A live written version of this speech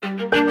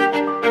Welcome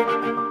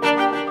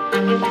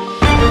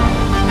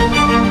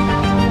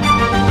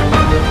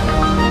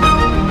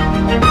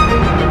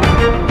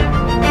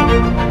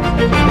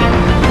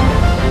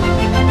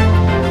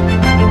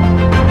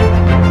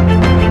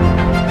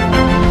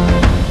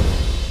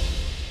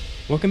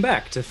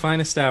back to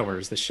Finest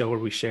Hours, the show where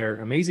we share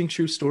amazing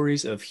true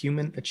stories of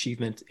human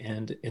achievement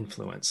and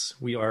influence.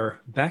 We are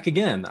back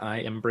again.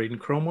 I am Braden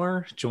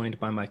Cromar, joined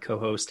by my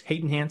co-host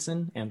Hayden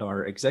Hansen and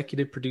our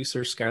executive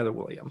producer Skylar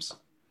Williams.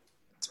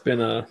 It's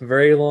been a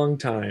very long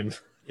time.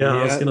 Yeah,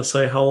 I was going to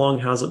say, how long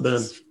has it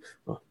been?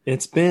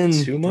 It's been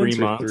 2 months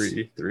 3 months.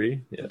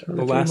 Three? Yeah.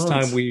 The last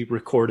time we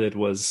recorded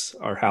was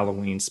our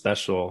Halloween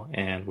special,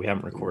 and we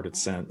haven't recorded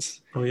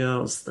since. Oh yeah,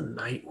 it was the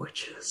Night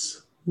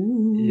Witches.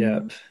 Ooh.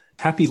 Yep.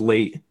 Happy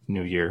late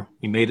New Year.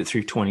 We made it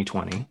through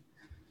 2020,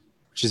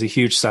 which is a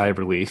huge sigh of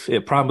relief.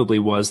 It probably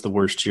was the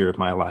worst year of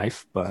my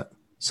life, but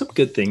some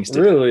good things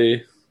did.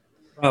 Really?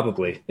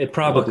 Probably. It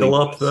probably Buckle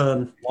up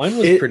then. Mine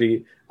was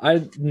pretty...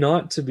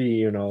 not to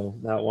be,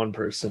 that one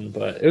person,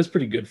 but it was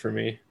pretty good for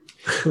me.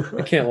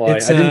 I can't lie.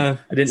 I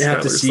didn't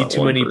have to see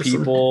too many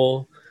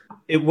people.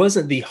 It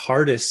wasn't the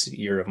hardest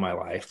year of my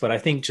life, but I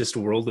think just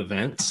world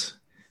events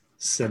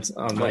since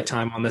on my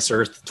time on this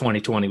earth,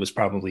 2020 was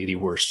probably the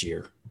worst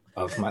year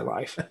of my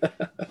life.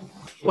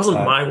 It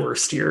wasn't my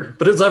worst year,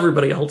 but it's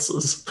everybody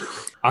else's.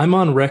 I'm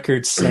on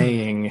record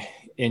saying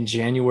in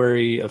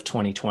January of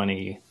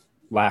 2020,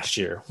 last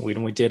year,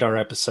 when we did our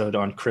episode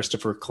on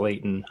Christopher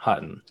Clayton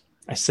Hutton,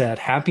 I said,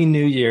 Happy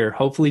New Year.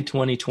 Hopefully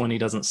 2020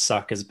 doesn't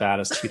suck as bad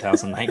as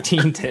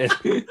 2019 did.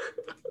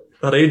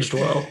 That aged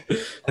well.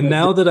 And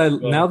now that I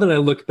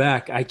look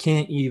back, I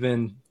can't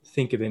even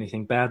think of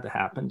anything bad that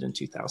happened in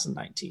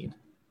 2019.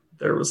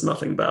 There was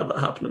nothing bad that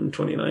happened in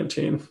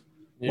 2019.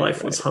 Yeah,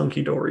 life was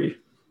hunky-dory.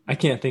 I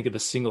can't think of a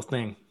single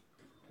thing.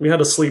 We had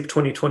to sleep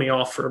 2020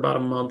 off for about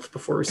a month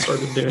before we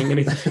started doing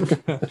anything.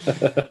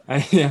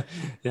 I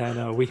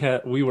know.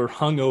 We were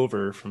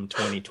hungover from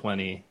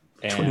 2020.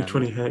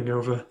 2020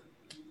 hangover.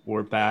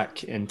 We're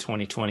back in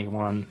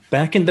 2021.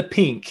 Back in the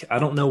pink. I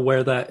don't know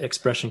where that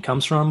expression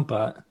comes from,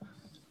 but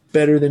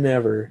better than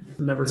ever.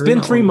 It's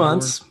been 3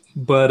 months,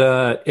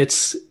 but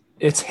it's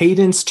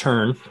Hayden's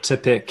turn to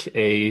pick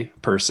a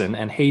person.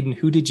 And Hayden,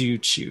 who did you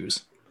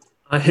choose?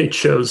 I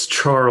chose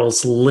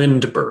Charles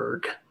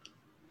Lindbergh,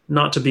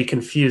 not to be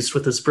confused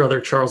with his brother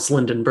Charles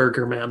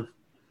Lindenberger, man.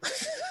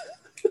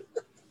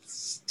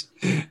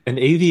 An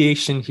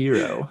aviation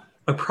hero.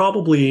 I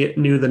probably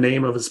knew the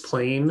name of his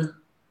plane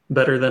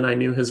better than I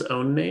knew his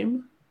own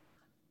name,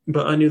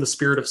 but I knew the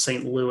Spirit of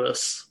St.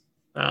 Louis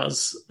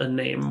as a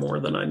name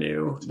more than I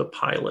knew the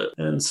pilot.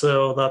 And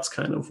so that's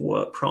kind of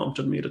what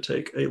prompted me to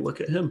take a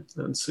look at him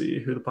and see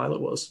who the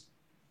pilot was.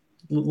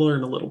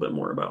 Learn a little bit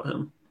more about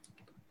him.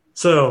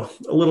 So,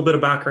 a little bit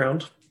of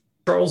background.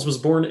 Charles was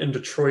born in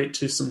Detroit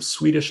to some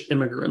Swedish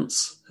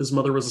immigrants. His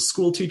mother was a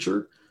school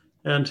teacher,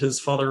 and his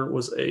father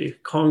was a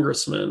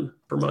congressman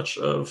for much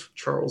of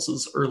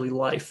Charles's early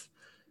life.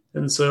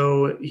 And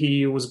so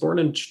he was born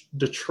in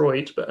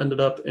Detroit, but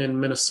ended up in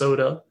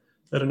Minnesota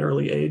at an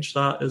early age.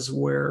 That is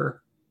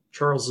where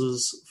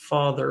Charles's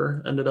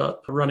father ended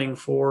up running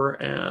for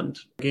and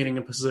gaining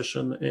a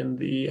position in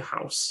the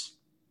House.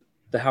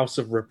 The House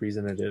of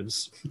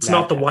Representatives. It's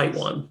not the white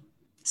one.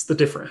 It's the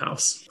different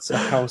house. It's a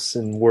house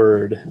in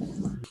word.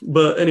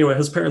 But anyway,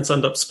 his parents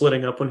end up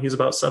splitting up when he's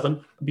about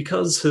 7.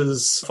 Because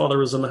his father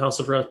was in the House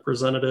of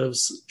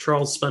Representatives,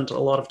 Charles spent a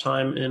lot of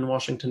time in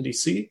Washington,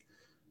 D.C.,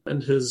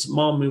 and his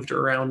mom moved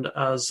around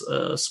as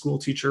a school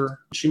teacher.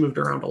 She moved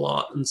around a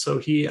lot, and so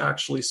he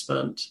actually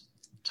spent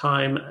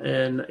time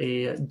in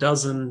a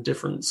dozen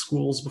different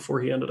schools before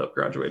he ended up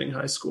graduating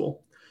high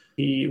school.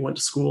 He went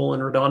to school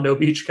in Redondo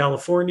Beach,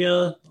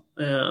 California,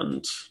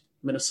 and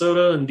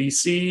Minnesota and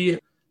D.C.,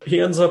 He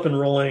ends up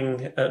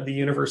enrolling at the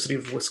University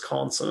of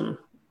Wisconsin,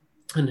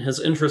 and his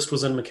interest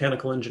was in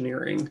mechanical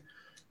engineering.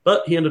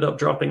 But he ended up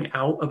dropping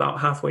out about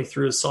halfway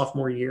through his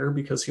sophomore year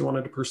because he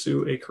wanted to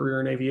pursue a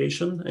career in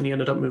aviation, and he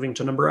ended up moving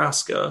to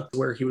Nebraska,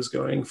 where he was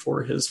going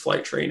for his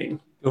flight training.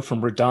 Go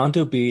from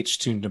Redondo Beach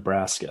to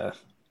Nebraska.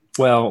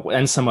 Well,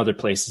 and some other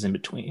places in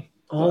between.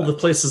 All the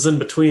places in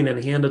between,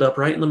 and he ended up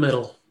right in the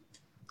middle.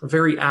 A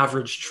very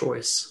average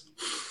choice.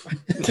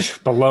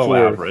 Below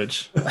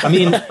average. I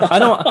mean, I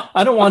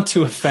don't want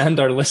to offend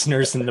our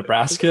listeners in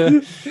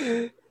Nebraska,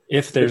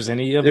 if there's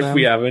any of them. If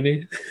we have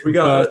any.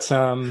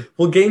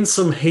 We'll gain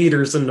some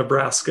haters in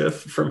Nebraska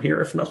from here,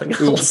 if nothing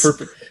else.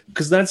 Perfect.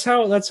 Because that's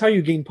how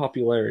you gain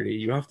popularity.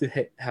 You have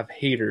to have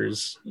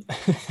haters.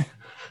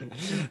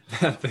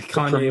 The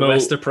Kanye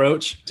West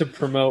approach to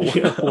promote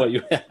what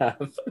you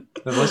have.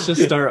 Let's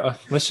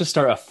just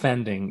start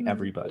offending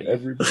everybody.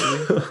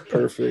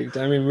 Perfect.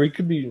 I mean, we're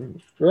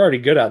already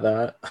good at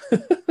that.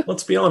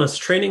 Let's be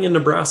honest. Training in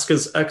Nebraska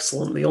is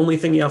excellent. The only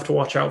thing you have to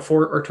watch out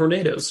for are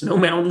tornadoes. No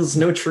mountains,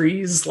 no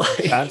trees.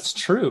 That's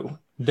true.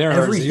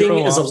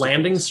 Everything is a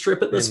landing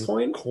strip at this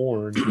point.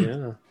 Corn,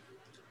 yeah.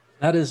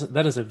 That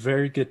is a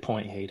very good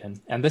point,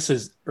 Hayden. And this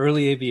is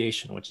early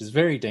aviation, which is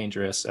very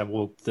dangerous, and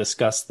we'll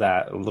discuss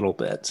that a little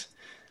bit.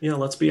 Yeah,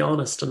 let's be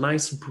honest. A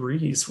nice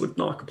breeze would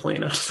knock a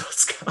plane out of the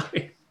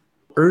sky.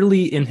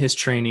 Early in his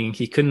training,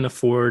 he couldn't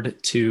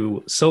afford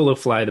to solo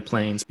fly the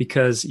planes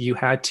because you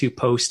had to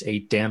post a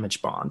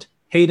damage bond.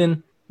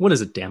 Hayden, what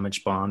is a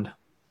damage bond?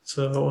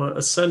 So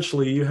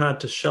essentially, you had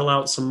to shell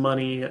out some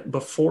money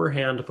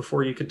beforehand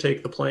before you could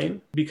take the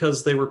plane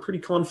because they were pretty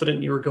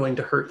confident you were going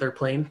to hurt their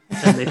plane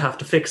and they'd have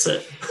to fix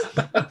it.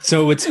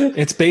 So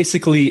it's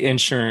basically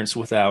insurance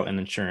without an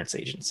insurance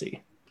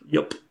agency.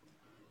 Yep.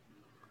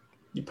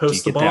 You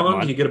post the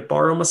bond, you get to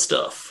borrow my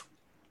stuff.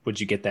 Would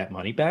you get that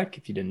money back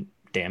if you didn't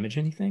damage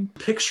anything?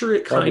 Picture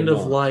it kind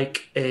of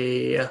like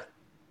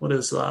what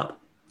is that?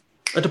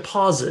 A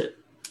deposit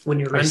when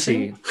you're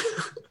renting.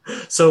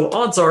 So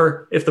odds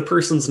are, if the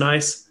person's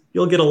nice,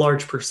 you'll get a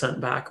large percent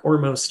back, or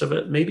most of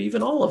it, maybe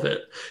even all of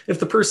it. If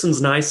the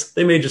person's nice,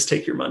 they may just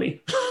take your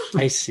money.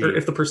 I see. Or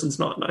if the person's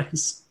not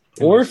nice.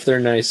 Or if they're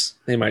nice,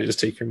 they might just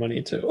take your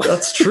money too.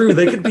 That's true.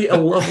 They could be a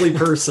lovely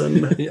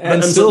person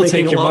and still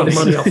take a lot of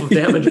money off of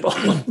damage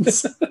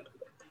bonds.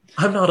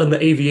 I'm not in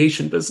the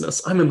aviation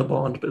business. I'm in the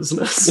bond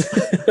business.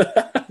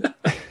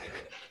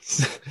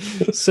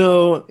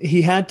 So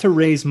he had to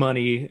raise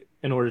money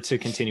in order to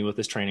continue with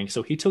this training.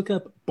 So he took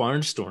up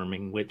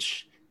barnstorming,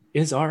 which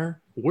is our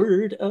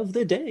word of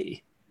the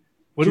day.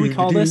 What do we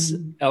call this?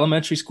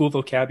 Elementary school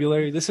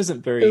vocabulary? This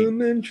isn't very...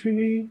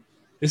 Elementary.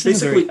 This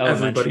Basically,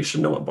 everybody should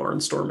know what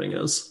barnstorming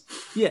is.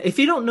 Yeah, if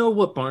you don't know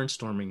what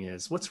barnstorming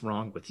is, what's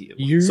wrong with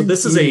you? So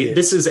this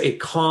is a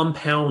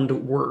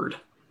compound word.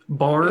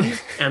 Barn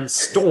and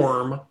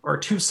storm are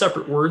two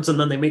separate words, and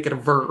then they make it a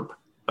verb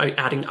by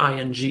adding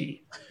ing.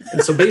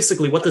 And so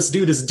basically what this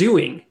dude is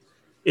doing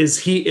is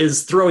he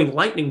is throwing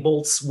lightning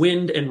bolts,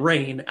 wind, and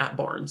rain at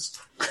barns,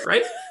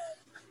 right?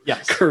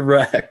 Yes.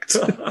 Correct.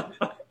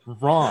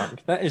 Wrong.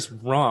 That is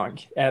wrong.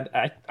 And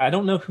I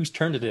don't know whose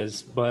turn it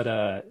is,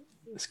 but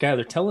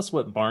Skylar, tell us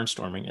what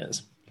barnstorming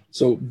is.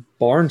 So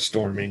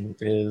barnstorming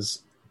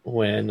is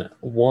when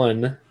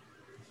one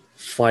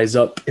flies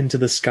up into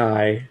the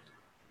sky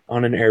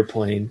on an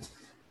airplane,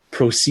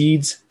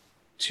 proceeds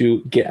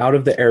to get out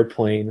of the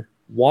airplane,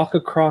 walk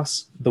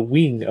across the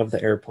wing of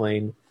the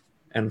airplane,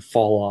 and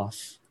fall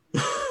off.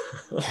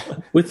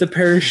 With the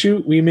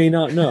parachute, we may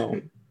not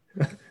know.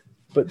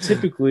 But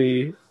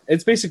typically,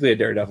 it's basically a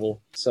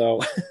daredevil.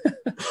 So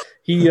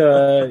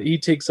he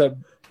takes up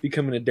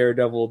becoming a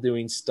daredevil,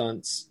 doing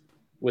stunts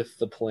with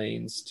the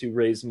planes to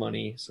raise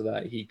money so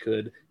that he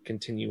could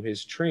continue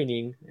his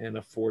training and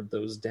afford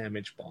those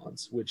damage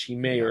bonds, which he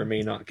may or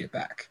may not get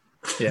back.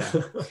 Yeah.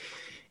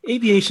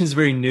 Aviation is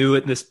very new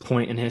at this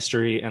point in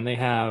history, and they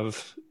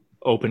have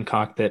open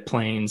cockpit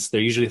planes.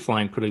 They're usually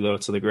flying pretty low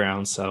to the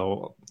ground,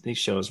 so these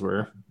shows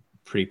were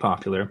pretty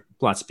popular.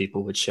 Lots of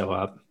people would show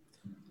up.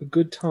 A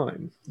good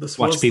time. This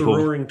was the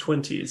Roaring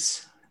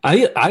 '20s.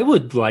 I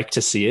would like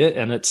to see it,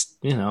 and it's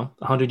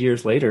 100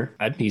 years later.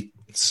 I'd be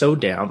so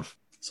down.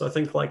 So I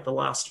think like the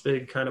last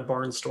big kind of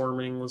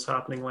barnstorming was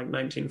happening like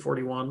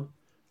 1941,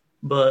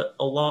 but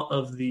a lot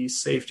of the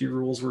safety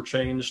rules were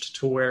changed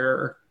to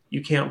where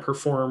you can't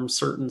perform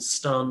certain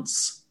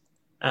stunts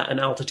at an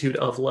altitude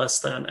of less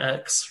than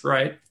X,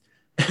 right?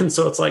 And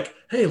so it's like,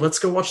 hey, let's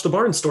go watch the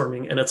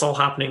barnstorming, and it's all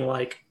happening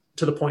like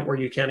to the point where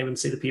you can't even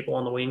see the people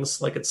on the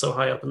wings, like it's so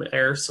high up in the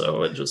air,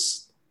 so it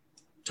just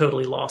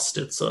totally lost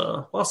its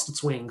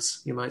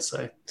wings, you might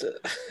say.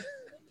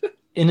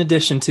 In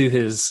addition to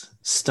his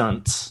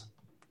stunts,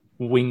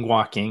 wing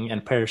walking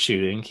and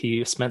parachuting,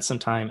 he spent some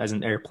time as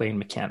an airplane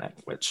mechanic,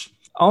 which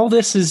all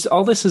this is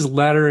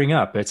laddering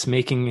up. It's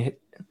making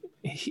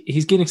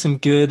he's getting some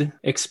good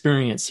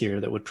experience here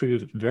that would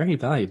prove very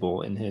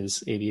valuable in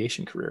his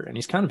aviation career, and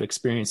he's kind of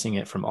experiencing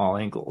it from all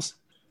angles.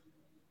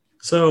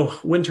 So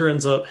winter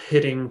ends up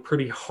hitting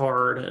pretty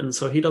hard, and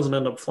so he doesn't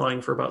end up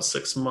flying for about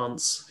 6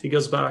 months. He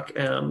goes back,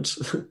 and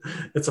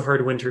it's a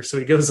hard winter, so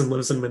he goes and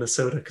lives in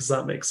Minnesota because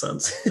that makes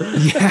sense.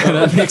 Yeah,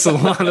 that makes a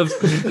lot of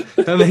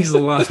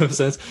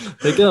sense.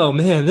 Like, oh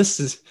man,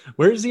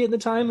 where is he at the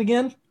time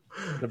again?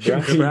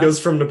 Nebraska. He goes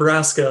from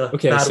Nebraska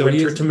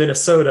winter to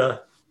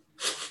Minnesota.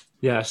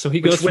 Yeah, so he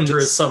goes from winter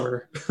is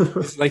summer.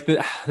 Like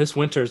this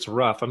winter is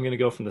rough. I'm going to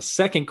go from the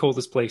second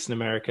coldest place in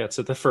America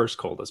to the first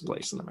coldest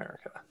place in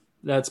America.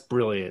 That's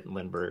brilliant,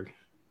 Lindbergh.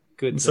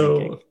 Good thinking.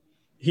 So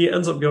he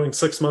ends up going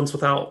 6 months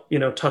without,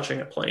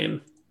 touching a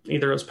plane,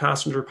 either as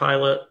passenger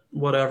pilot,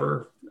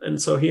 whatever. And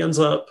so he ends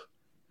up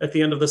at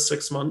the end of the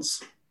 6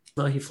 months,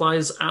 he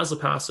flies as a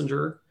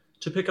passenger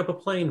to pick up a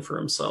plane for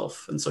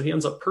himself. And so he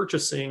ends up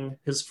purchasing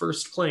his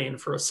first plane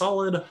for a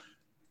solid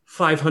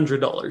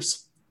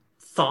 $500.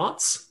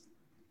 Thoughts?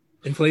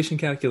 Inflation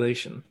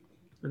calculation.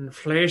 How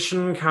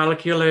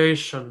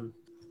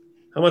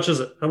much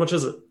is it?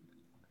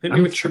 Hit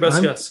me with your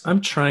best guess.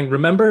 I'm trying.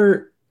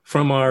 Remember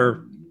from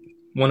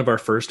one of our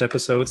first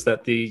episodes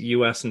that the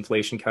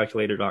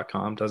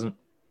usinflationcalculator.com doesn't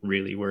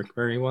really work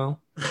very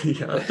well.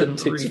 Yeah, it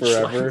didn't reach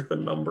forever. The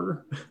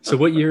number. So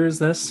what year is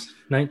this?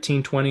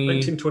 1920?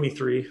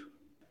 1923.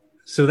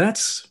 So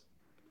that's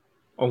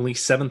only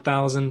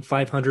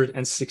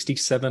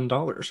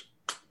 $7,567.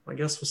 My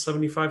guess was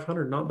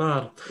 $7,500. Not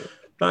bad.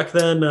 Back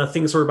then,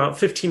 things were about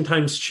 15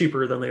 times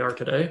cheaper than they are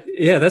today.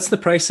 Yeah, that's the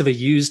price of a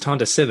used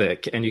Honda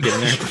Civic, and you get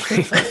an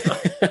airplane.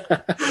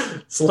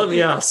 So let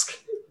me ask,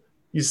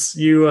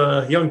 you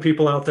young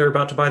people out there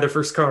about to buy their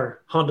first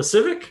car, Honda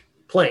Civic,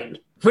 plane,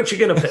 what you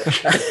gonna pick?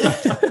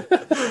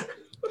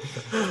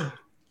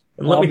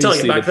 And let me tell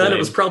you, back then it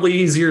was probably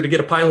easier to get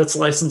a pilot's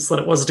license than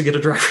it was to get a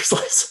driver's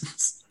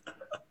license.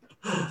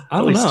 I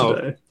don't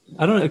know.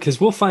 I don't know, because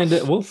we'll find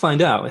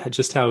out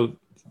just how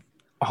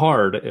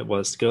hard it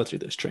was to go through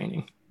this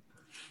training.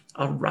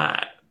 All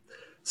right.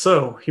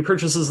 So he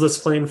purchases this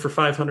plane for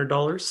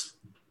 $500,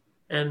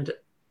 and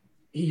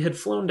he had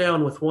flown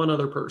down with one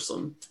other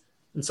person.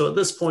 And so at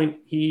this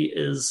point, he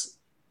is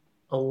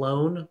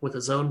alone with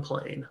his own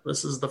plane.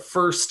 This is the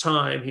first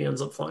time he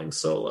ends up flying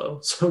solo.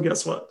 So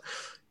guess what?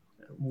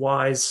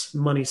 Wise,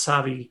 money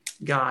savvy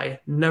guy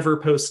never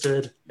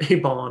posted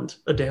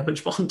a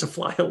damage bond to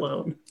fly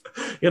alone.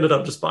 He ended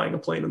up just buying a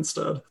plane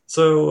instead.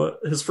 So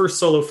his first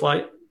solo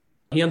flight,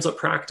 he ends up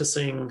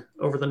practicing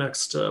over the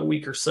next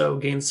week or so,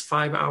 gains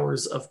 5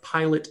 hours of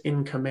pilot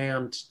in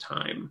command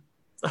time.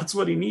 That's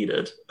what he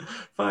needed.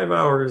 5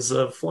 hours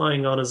of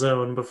flying on his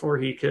own before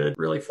he could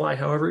really fly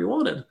however he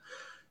wanted.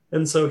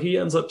 And so he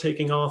ends up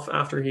taking off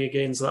after he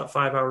gains that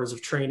 5 hours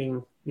of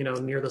training,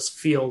 near this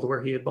field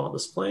where he had bought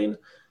this plane.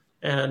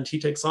 And he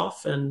takes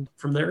off, and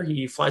from there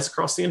he flies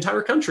across the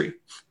entire country.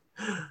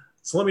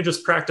 So let me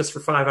just practice for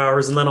 5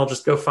 hours, and then I'll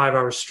just go 5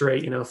 hours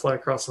straight, fly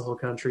across the whole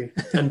country.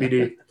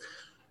 NBD.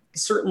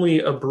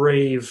 Certainly a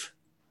brave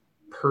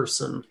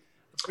person.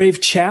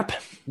 Brave chap.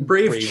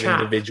 Brave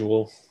chap.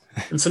 Individual.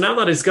 And so now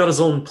that he's got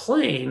his own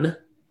plane,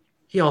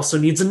 he also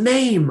needs a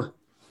name.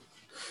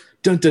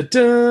 Dun, dun,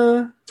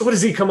 dun. What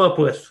does he come up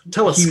with?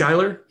 Tell us,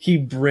 Skylar. He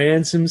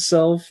brands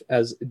himself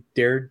as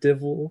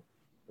Daredevil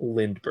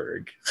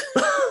Lindbergh.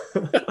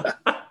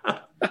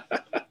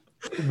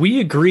 We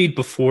agreed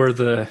before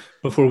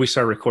we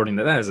started recording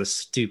that is a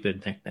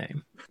stupid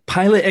nickname.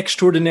 Pilot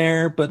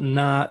extraordinaire, but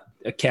not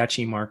a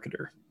catchy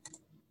marketer.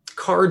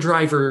 Car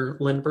driver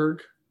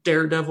Lindbergh,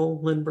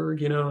 Daredevil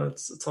Lindbergh,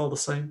 it's all the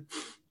same.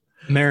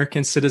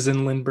 American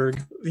citizen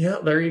Lindbergh. Yeah,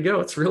 there you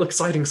go. It's real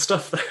exciting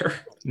stuff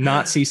there.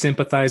 Nazi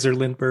sympathizer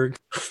Lindbergh.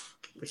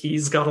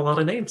 He's got a lot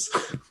of names.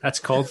 That's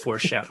called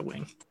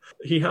foreshadowing.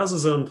 He has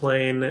his own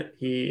plane.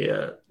 He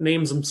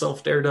names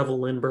himself Daredevil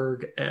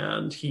Lindbergh,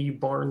 and he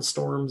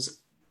barnstorms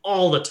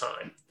all the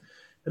time.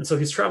 And so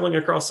he's traveling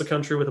across the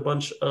country with a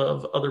bunch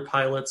of other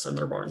pilots, and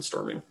they're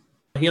barnstorming.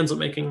 He ends up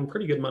making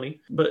pretty good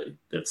money, but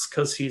it's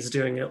because he's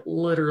doing it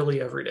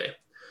literally every day.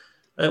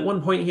 At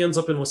one point, he ends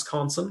up in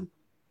Wisconsin,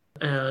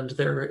 and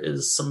there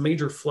is some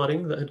major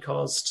flooding that had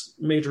caused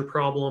major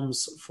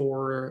problems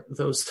for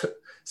those that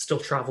still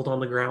traveled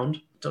on the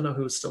ground. Don't know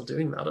who was still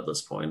doing that at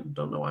this point.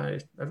 Don't know why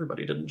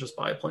everybody didn't just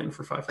buy a plane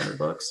for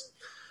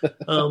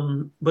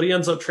 $500. But he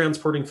ends up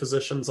transporting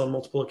physicians on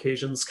multiple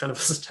occasions, kind of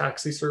as a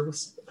taxi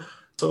service.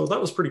 So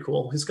that was pretty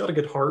cool. He's got a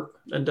good heart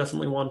and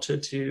definitely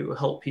wanted to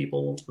help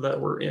people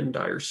that were in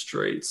dire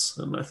straits.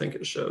 And I think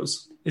it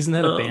shows. Isn't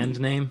that a band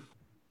name?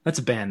 That's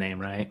a band name,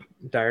 right?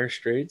 Dire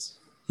Straits?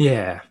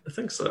 Yeah. I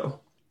think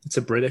so. It's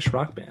a British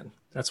rock band.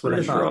 That's what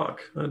British I thought.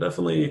 rock. I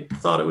definitely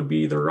thought it would be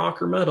either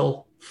rock or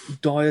metal.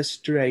 Dire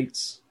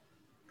Straits.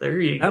 There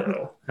you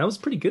go. That was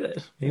pretty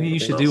good. Maybe you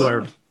should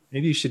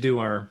do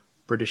our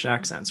British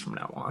accents from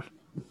now on.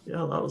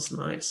 Yeah, that was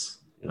nice.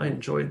 I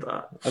enjoyed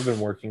that. I've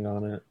been working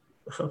on it.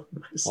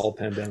 Nice. All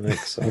pandemic,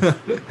 so.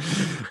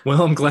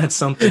 Well, I'm glad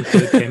something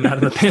good came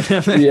out of the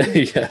pandemic.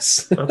 Yeah,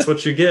 yes. That's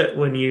what you get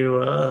when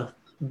you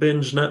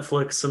binge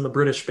Netflix and the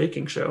British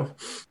baking show.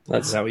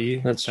 Is that what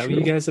you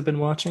guys have been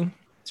watching?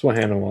 That's what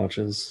Hannah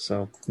watches,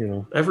 so,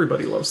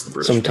 Everybody loves the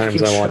British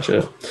sometimes baking I watch show.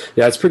 it.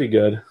 Yeah, it's pretty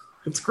good.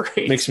 It's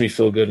great. Makes me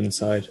feel good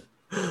inside.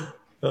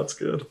 That's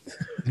good.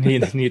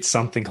 Need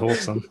something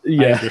wholesome.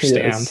 Yeah, I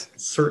understand. yes.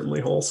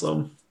 Certainly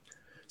wholesome.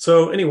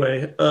 So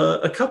anyway,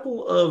 a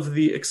couple of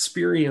the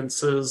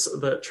experiences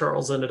that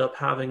Charles ended up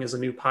having as a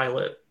new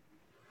pilot,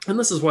 and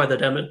this is why the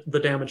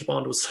damage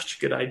bond was such a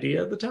good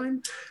idea at the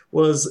time,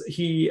 was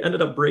he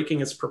ended up breaking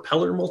his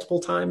propeller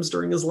multiple times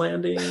during his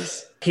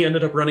landings. He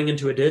ended up running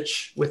into a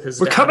ditch with his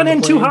We're dad coming on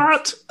in the too plane.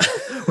 hot!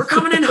 We're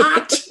coming in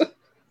hot!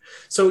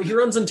 So he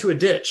runs into a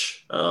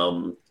ditch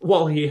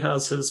while he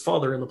has his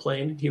father in the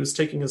plane. He was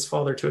taking his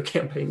father to a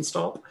campaign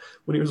stop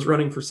when he was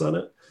running for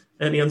Senate,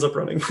 and he ends up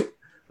running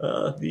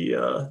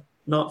the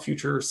not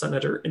future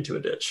senator into a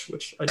ditch,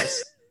 which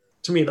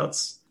to me,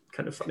 that's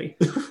kind of funny.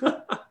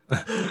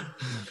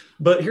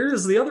 But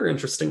here's the other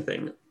interesting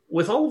thing.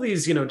 With all of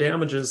these,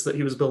 damages that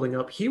he was building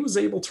up, he was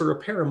able to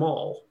repair them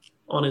all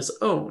on his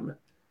own,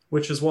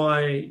 which is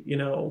why,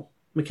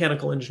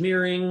 mechanical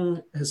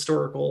engineering,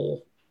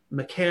 historical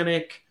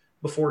mechanic,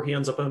 before he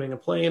ends up owning a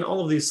plane,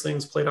 all of these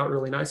things played out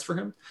really nice for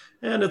him.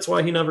 And it's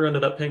why he never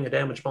ended up paying a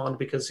damage bond,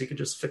 because he could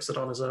just fix it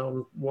on his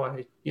own.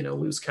 Why,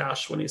 lose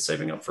cash when he's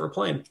saving up for a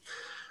plane?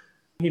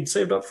 He'd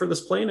saved up for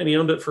this plane, and he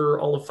owned it for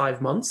all of 5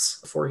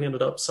 months before he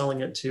ended up selling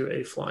it to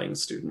a flying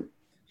student.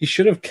 He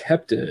should have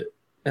kept it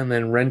and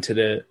then rented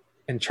it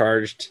and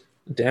charged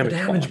damage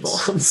Damage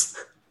bonds.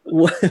 bonds.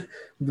 What?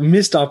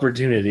 Missed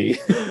opportunity.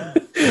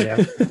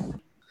 Yeah.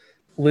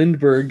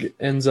 Lindbergh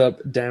ends up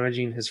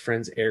damaging his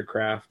friend's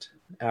aircraft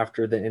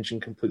after the engine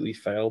completely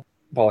failed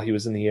while he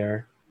was in the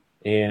air,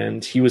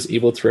 and he was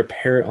able to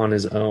repair it on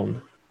his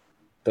own.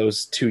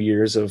 Those 2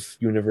 years of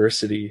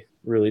university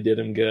really did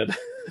him good.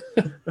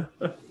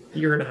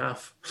 Year and a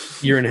half.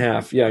 Year and a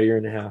half. Yeah, year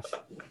and a half.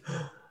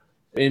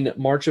 In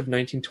March of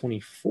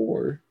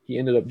 1924, he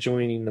ended up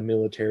joining the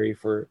military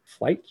for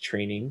flight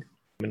training,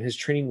 and his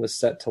training was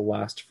set to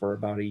last for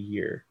about a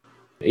year.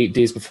 8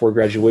 days before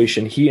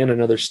graduation, he and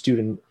another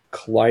student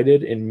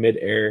collided in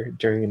midair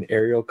during an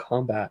aerial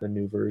combat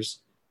maneuvers.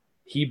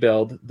 He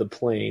bailed the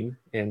plane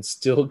and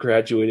still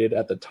graduated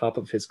at the top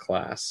of his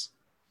class.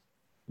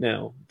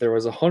 Now, there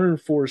was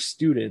 104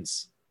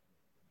 students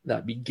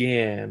that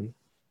began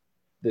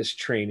this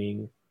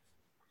training.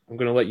 I'm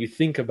going to let you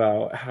think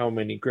about how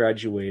many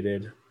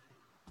graduated,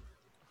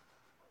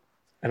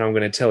 and I'm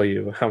going to tell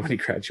you how many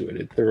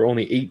graduated. There were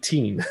only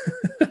 18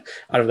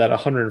 out of that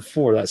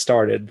 104 that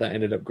started that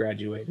ended up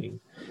graduating.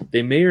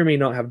 They may or may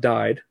not have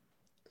died.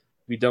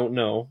 We don't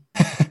know.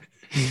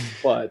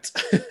 But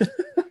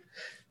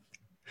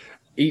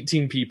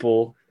 18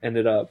 people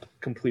ended up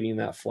completing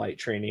that flight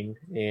training,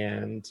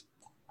 and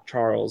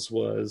Charles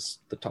was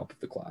the top of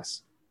the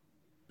class.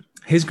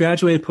 His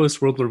graduated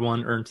post-World War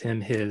I earned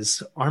him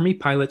his Army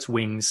pilot's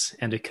wings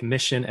and a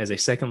commission as a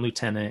second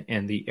lieutenant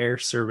in the Air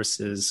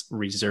Services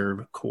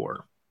Reserve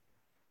Corps.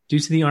 Due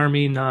to the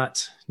Army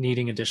not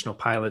needing additional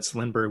pilots,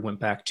 Lindbergh went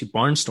back to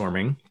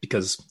barnstorming,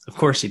 because of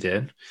course he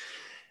did,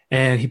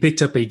 and he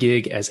picked up a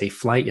gig as a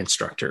flight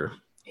instructor.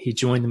 He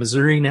joined the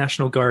Missouri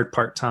National Guard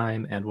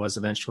part-time and was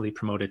eventually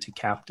promoted to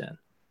captain.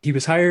 He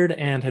was hired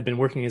and had been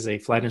working as a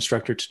flight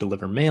instructor to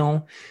deliver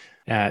mail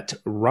at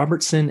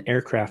Robertson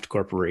Aircraft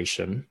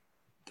Corporation.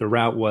 The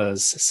route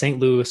was St.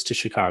 Louis to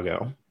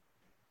Chicago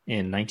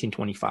in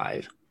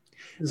 1925.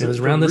 Is it was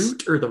around the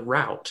route or the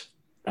route?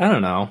 I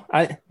don't know.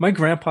 My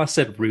grandpa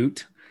said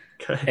route.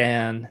 Okay.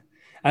 And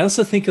I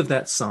also think of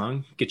that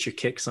song, Get Your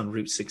Kicks on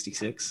Route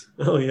 66.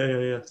 Oh,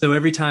 yeah. So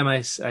every time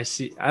I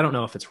see, I don't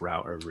know if it's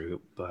route or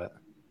route, but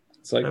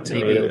it's like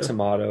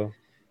tomato.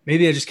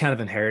 Maybe I just kind of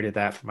inherited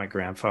that from my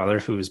grandfather,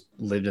 who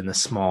lived in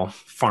this small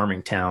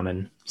farming town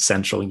in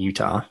central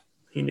Utah.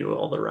 He knew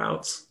all the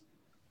routes.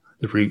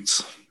 The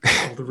roots.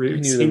 All the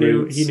roots. He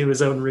knew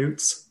his own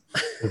roots.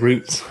 The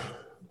roots.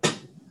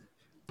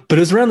 But it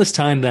was around this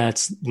time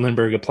that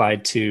Lindbergh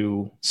applied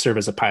to serve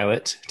as a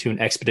pilot to an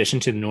expedition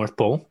to the North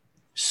Pole.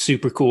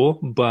 Super cool,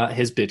 but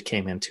his bid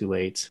came in too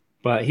late.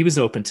 But he was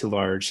open to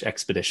large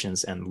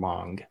expeditions and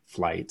long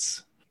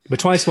flights. But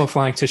twice while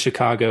flying to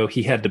Chicago,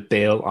 he had to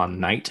bail on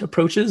night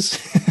approaches.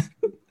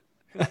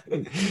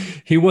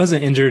 He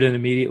wasn't injured and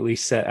immediately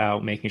set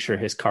out making sure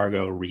his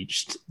cargo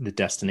reached the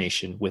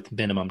destination with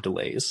minimum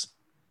delays.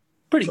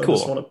 Pretty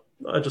cool.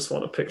 I just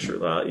want to picture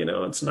that. You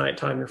know, it's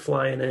nighttime, you're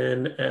flying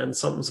in, and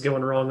something's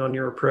going wrong on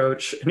your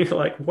approach, and you're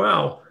like,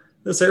 wow,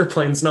 this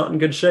airplane's not in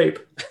good shape.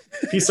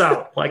 Peace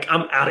out. Like,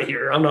 I'm out of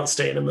here. I'm not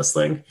staying in this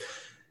thing.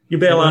 You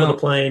bail out of the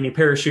plane, you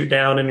parachute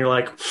down, and you're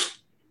like,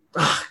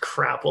 ah,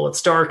 crap. Well,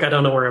 it's dark. I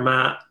don't know where I'm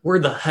at. Where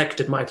the heck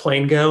did my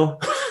plane go?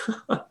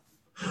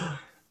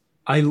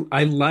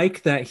 I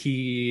like that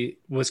he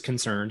was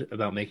concerned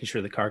about making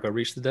sure the cargo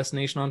reached the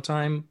destination on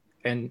time.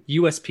 And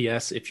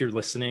USPS, if you're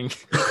listening,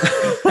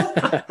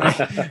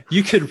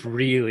 you could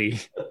really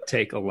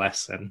take a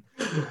lesson.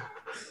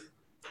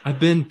 I've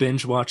been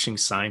binge watching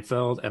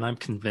Seinfeld, and I'm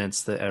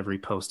convinced that every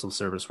postal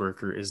service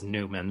worker is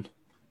Newman.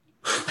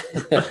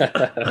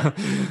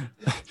 I'm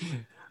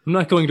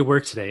not going to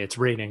work today. It's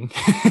raining.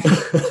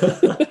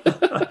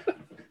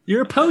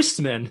 You're a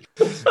postman.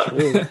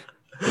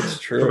 It's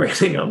true.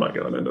 Raining. I'm not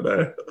going in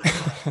today.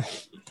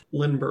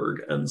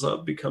 Lindbergh ends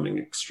up becoming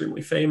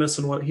extremely famous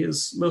in what he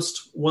is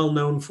most well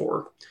known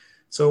for.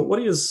 So what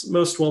he is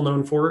most well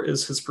known for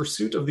is his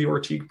pursuit of the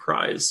Orteig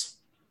Prize.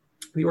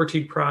 The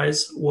Orteig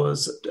Prize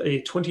was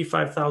a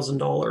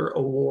 $25,000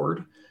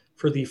 award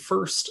for the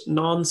first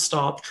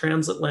non-stop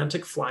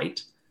transatlantic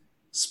flight,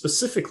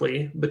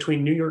 specifically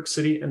between New York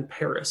City and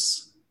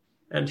Paris.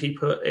 And he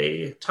put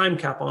a time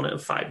cap on it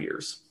of 5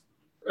 years.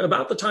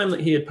 About the time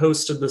that he had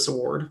posted this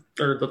award,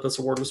 or that this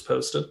award was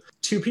posted,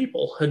 2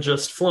 people had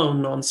just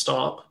flown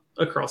nonstop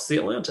across the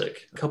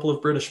Atlantic. A couple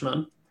of British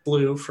men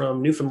flew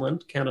from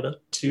Newfoundland, Canada,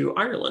 to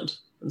Ireland.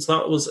 And so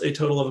that was a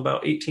total of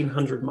about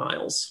 1,800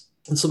 miles.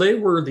 And so they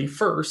were the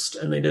first,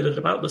 and they did it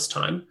about this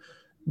time.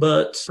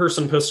 But the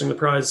person posting the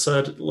prize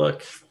said,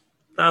 look,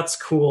 that's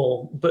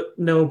cool, but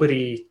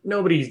nobody's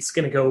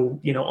going to go,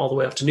 all the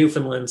way up to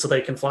Newfoundland so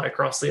they can fly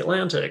across the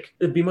Atlantic.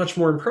 It'd be much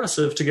more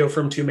impressive to go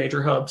from 2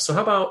 major hubs. So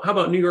how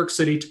about New York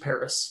City to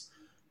Paris?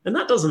 And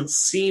that doesn't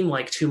seem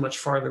like too much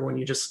farther when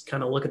you just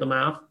kind of look at the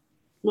map.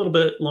 A little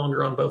bit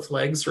longer on both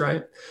legs,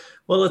 right?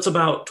 Well, it's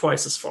about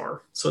twice as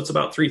far. So it's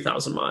about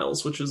 3,000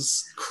 miles, which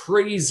is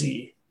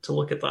crazy to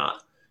look at that,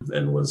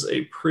 and was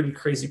a pretty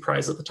crazy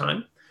prize at the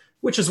time,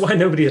 which is why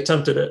nobody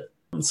attempted it.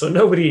 So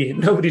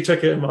nobody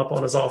took him up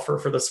on his offer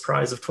for this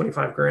prize of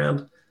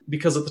 $25,000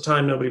 because at the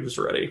time nobody was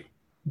ready.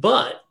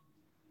 But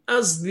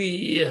as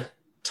the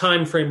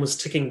time frame was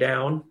ticking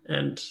down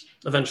and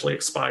eventually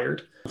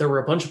expired, there were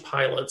a bunch of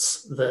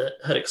pilots that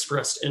had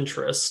expressed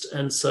interest,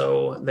 and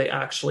so they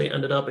actually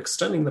ended up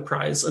extending the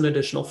prize an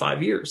additional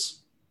 5 years.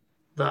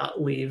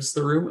 That leaves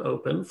the room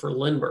open for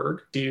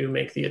Lindbergh to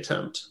make the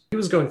attempt. He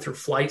was going through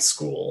flight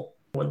school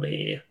when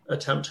the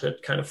attempt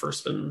had kind of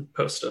first been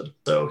posted,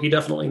 so he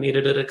definitely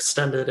needed it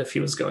extended if he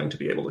was going to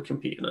be able to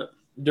compete in it.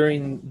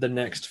 During the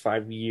next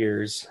 5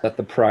 years that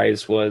the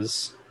prize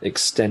was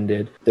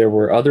extended, there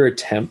were other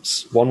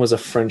attempts. One was a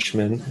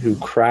Frenchman who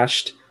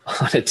crashed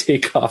on a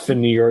takeoff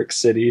in New York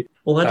City.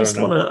 Well, I just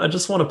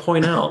want to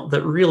point out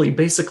that really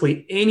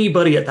basically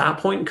anybody at that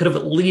point could have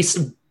at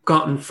least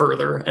gotten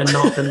further and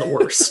not been the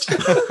worst.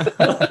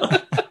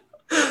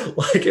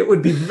 Like, it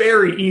would be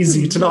very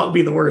easy to not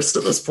be the worst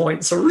at this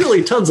point. So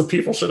really tons of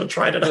people should have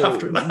tried it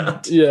after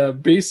that. Yeah,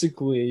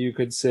 basically you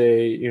could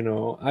say,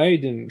 I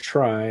didn't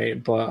try,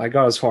 but I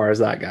got as far as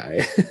that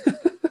guy.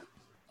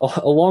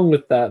 Along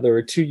with that, there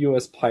were 2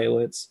 U.S.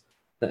 pilots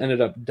that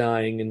ended up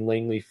dying in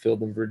Langley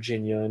Field in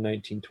Virginia in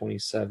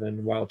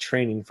 1927 while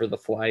training for the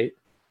flight.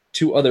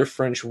 2 other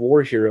French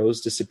war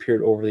heroes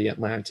disappeared over the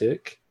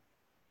Atlantic.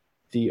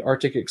 The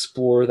Arctic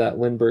explorer that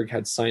Lindbergh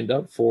had signed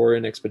up for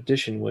an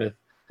expedition with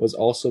was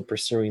also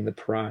pursuing the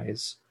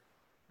prize.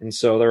 And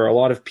so there are a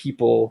lot of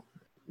people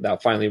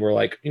that finally were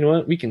like, you know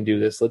what, we can do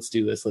this. Let's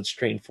do this. Let's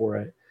train for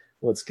it.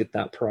 Let's get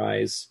that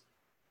prize.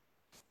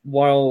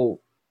 While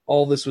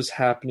all this was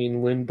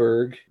happening,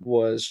 Lindbergh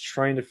was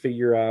trying to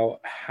figure out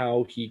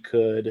how he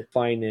could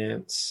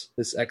finance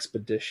this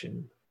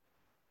expedition.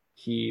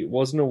 He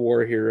wasn't a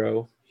war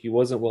hero. He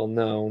wasn't well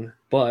known,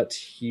 but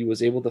he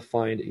was able to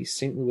find a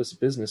St. Louis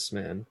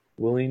businessman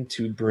willing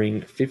to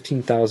bring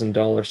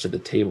 $15,000 to the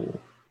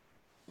table.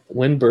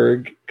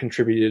 Lindbergh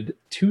contributed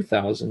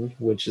 $2,000,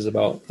 which is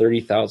about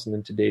 $30,000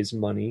 in today's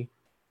money,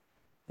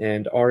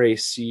 and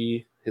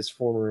RAC, his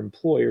former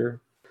employer,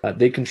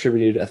 they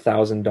contributed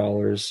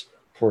 $1,000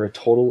 for a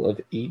total of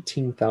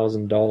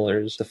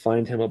 $18,000 to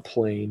find him a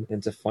plane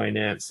and to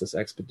finance this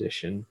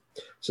expedition.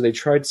 So they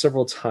tried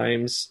several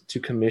times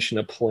to commission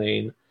a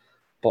plane,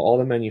 but all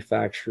the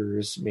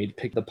manufacturers made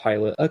pick the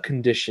pilot a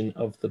condition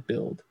of the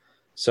build.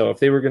 So if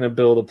they were going to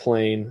build a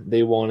plane,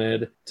 they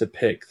wanted to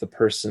pick the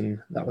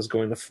person that was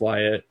going to fly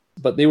it.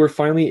 But they were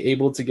finally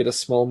able to get a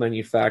small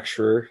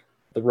manufacturer,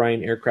 the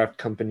Ryan Aircraft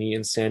Company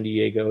in San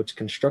Diego, to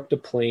construct a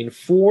plane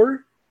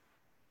for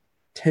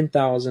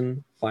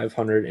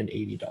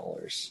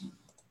 $10,580.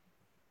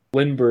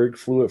 Lindbergh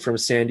flew it from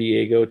San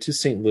Diego to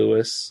St.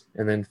 Louis,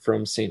 and then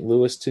from St.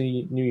 Louis to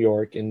New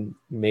York in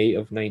May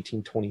of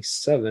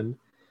 1927.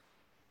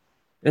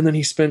 And then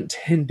he spent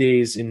 10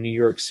 days in New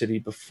York City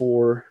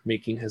before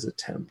making his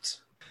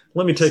attempt.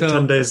 Let me take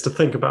 10 days to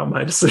think about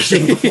my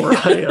decision before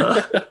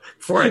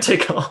I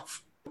take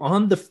off.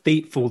 On the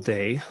fateful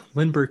day,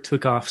 Lindbergh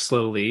took off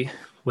slowly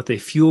with a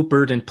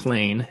fuel-burdened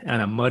plane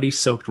and a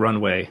muddy-soaked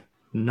runway.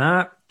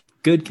 Not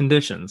good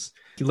conditions.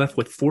 He left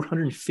with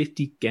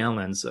 450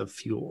 gallons of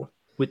fuel,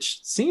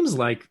 which seems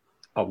like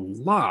a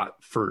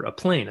lot for a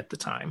plane at the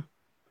time.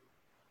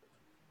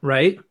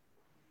 Right?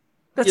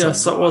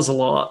 Yes, that was a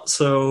lot.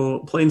 So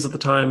planes at the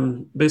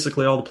time,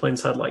 basically all the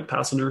planes had like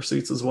passenger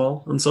seats as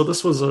well. And so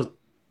this was a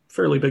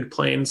fairly big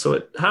plane. So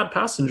it had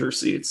passenger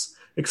seats,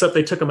 except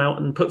they took them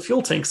out and put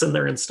fuel tanks in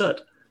there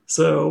instead.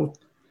 So,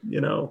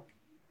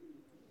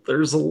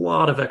 there's a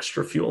lot of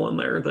extra fuel in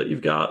there that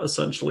you've got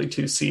essentially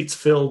 2 seats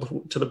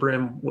filled to the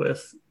brim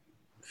with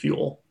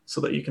fuel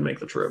so that you can make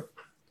the trip.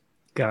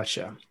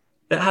 Gotcha.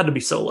 It had to be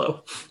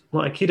solo.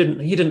 Like he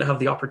didn't have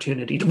the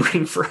opportunity to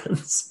bring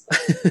friends.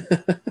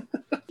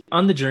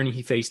 On the journey,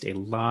 he faced a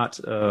lot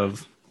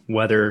of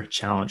weather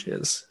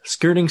challenges,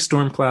 skirting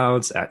storm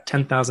clouds at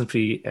 10,000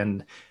 feet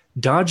and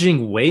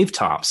dodging wave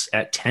tops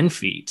at 10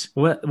 feet.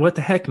 What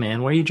the heck,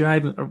 man? Why are you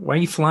driving? Why are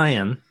you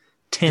flying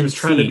 10 He was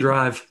trying to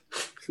drive.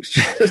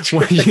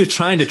 Why are you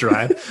trying to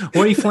drive?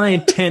 Why are you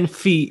flying 10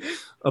 feet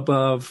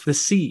above the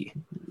sea?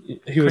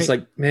 He was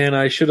like, man,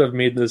 I should have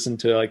made this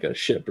into like a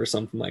ship or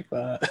something like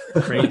that.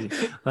 Crazy.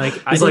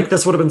 He's like,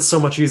 this would have been so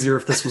much easier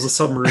if this was a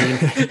submarine.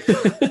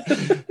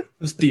 It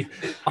would be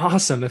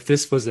awesome if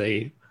this was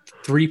a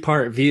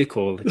 3-part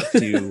vehicle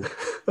to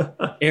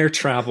air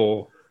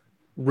travel,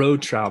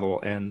 road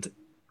travel, and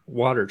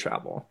water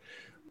travel.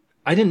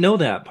 I didn't know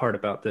that part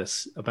about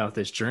this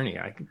journey.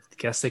 I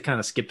guess they kind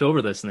of skipped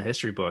over this in the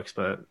history books,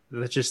 but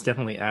that just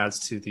definitely adds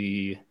to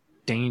the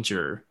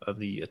danger of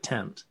the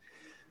attempt.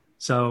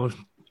 So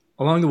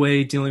along the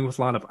way, dealing with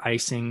a lot of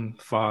icing,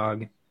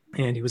 fog,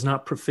 and he was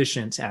not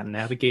proficient at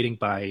navigating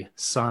by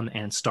sun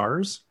and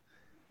stars.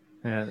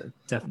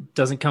 That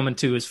doesn't come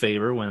into his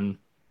favor when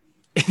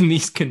in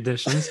these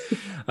conditions.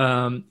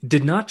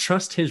 Did not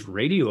trust his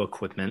radio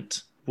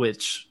equipment,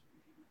 which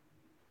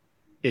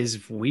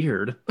is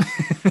weird.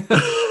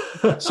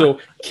 So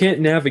can't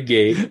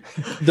navigate,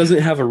 doesn't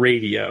have a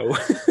radio.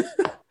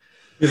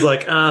 He's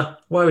like,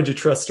 why would you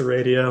trust a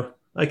radio?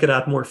 I could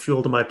add more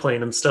fuel to my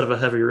plane instead of a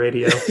heavy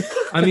radio.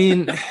 I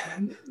mean,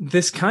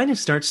 this kind of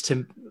starts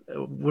to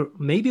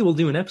maybe we'll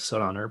do an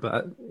episode on her,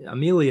 but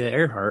Amelia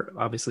Earhart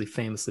obviously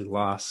famously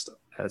lost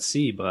at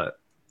sea, but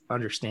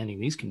understanding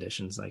these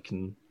conditions, I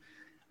can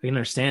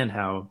understand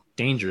how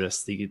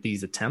dangerous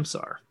these attempts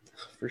are.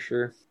 For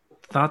sure.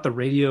 Thought the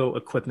radio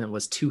equipment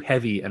was too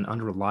heavy and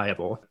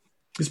unreliable.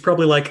 He's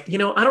probably like, I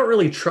don't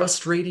really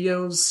trust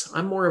radios.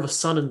 I'm more of a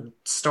sun and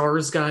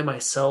stars guy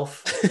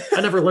myself.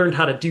 I never learned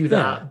how to do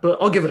that, but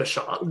I'll give it a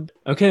shot.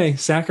 Okay,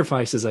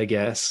 sacrifices, I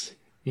guess.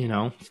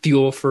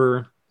 Fuel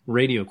for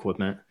radio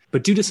equipment.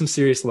 But due to some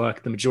serious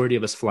luck, the majority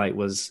of his flight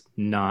was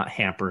not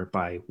hampered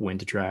by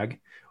wind drag,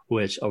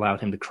 which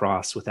allowed him to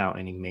cross without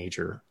any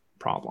major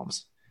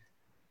problems.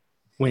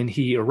 When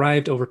he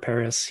arrived over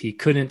Paris, he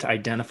couldn't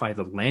identify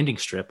the landing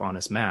strip on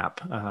his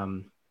map.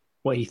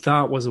 What he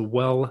thought was a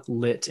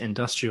well-lit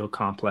industrial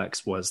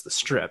complex was the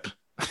strip.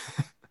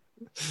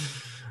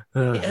 He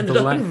ended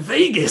up in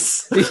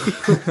Vegas.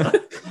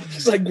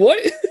 He's like, what?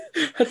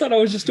 I thought I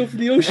was just over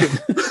the ocean.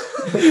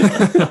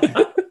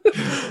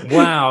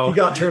 Wow. He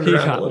got turned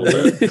around a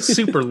little bit.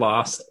 Super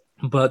lost.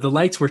 But the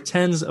lights were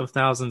tens of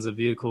thousands of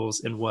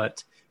vehicles in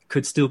what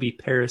could still be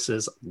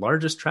Paris's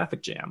largest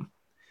traffic jam.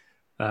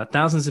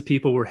 Thousands of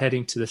people were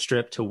heading to the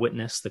strip to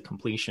witness the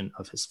completion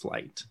of his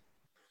flight.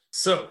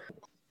 So,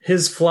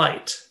 his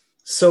flight,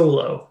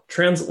 solo,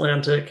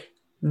 transatlantic,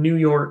 New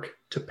York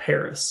to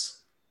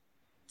Paris.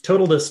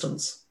 Total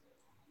distance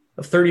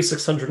of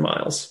 3,600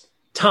 miles.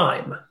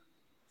 Time,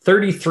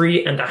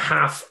 33 and a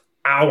half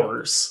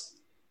hours.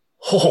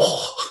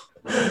 Oh,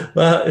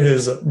 that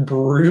is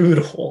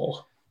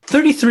brutal.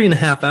 33 and a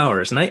half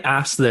hours. And I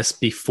asked this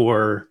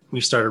before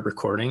we started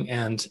recording.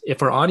 And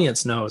if our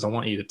audience knows, I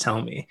want you to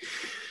tell me.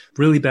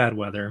 Really bad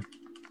weather.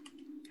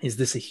 Is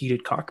this a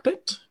heated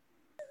cockpit?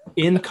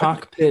 In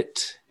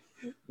cockpit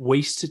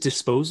waste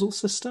disposal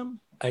system?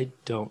 I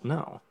don't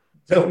know.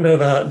 Don't know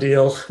that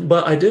deal.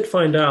 But I did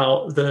find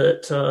out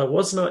that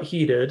was not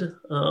heated.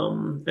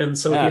 And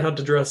so he had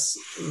to dress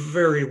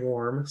very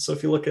warm. So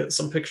if you look at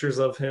some pictures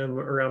of him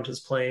around his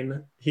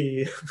plane,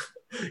 he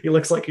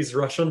looks like he's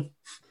Russian.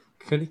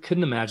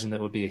 Couldn't imagine that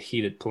would be a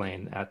heated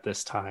plane at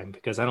this time,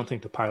 because I don't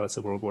think the pilots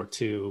of World War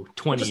II,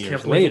 20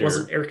 years later, it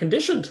wasn't air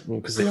conditioned.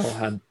 Because they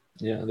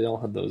all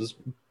had those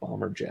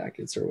bomber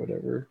jackets or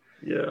whatever.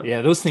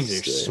 Yeah, those things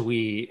are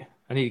sweet.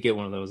 I need to get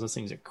one of those. Those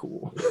things are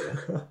cool.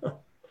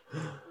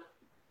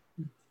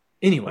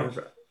 Anyway,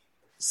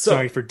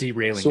 sorry for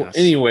derailing us.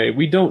 Anyway,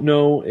 we don't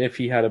know if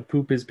he had to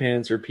poop his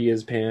pants or pee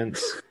his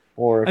pants,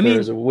 or if there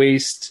was a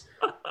waste.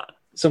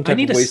 Some type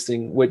of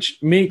wasting, which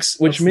makes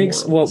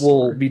what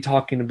we'll be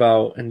talking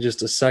about in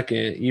just a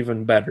second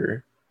even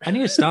better. I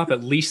need to stop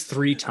at least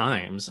 3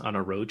 times on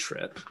a road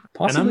trip.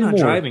 Possibly and I'm not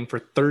more. driving for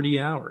 30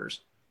 hours.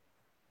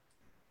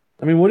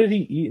 I mean, what did he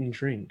eat and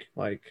drink?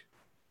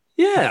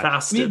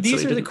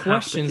 These are the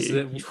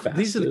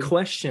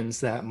questions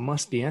that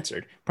must be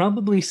answered.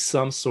 Probably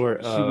some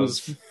sort of. He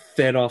was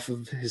fed off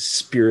of his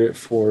spirit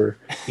for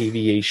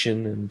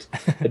aviation and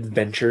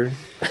adventure.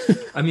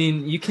 I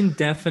mean, you can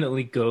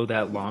definitely go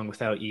that long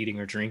without eating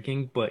or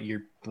drinking, but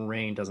your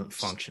brain doesn't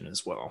function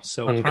as well.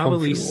 So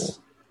probably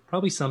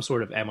some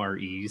sort of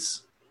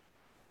MREs,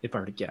 if I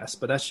were to guess.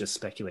 But that's just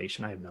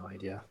speculation. I have no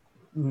idea.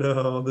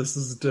 No, this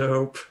is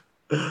dope.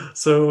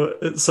 So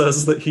it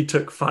says that he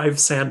took 5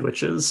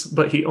 sandwiches,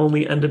 but he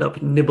only ended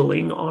up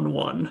nibbling on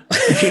one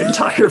the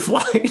entire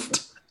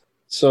flight.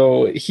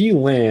 So he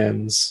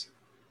lands,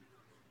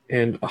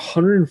 and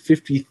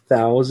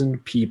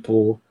 150,000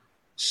 people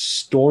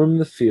storm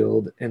the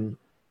field and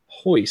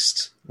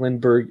hoist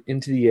Lindbergh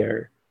into the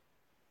air.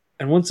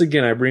 And once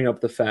again, I bring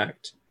up the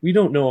fact, we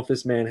don't know if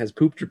this man has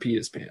pooped or peed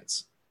his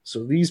pants.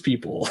 So these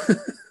people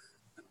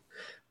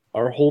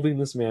are holding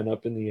this man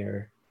up in the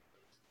air,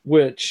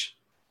 which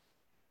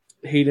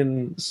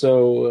Hayden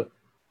so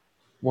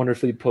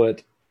wonderfully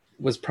put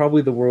was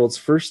probably the world's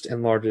first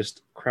and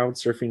largest crowd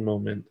surfing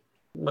moment.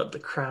 Let the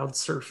crowd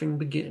surfing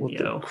begin,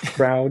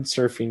 Crowd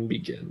surfing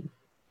begin.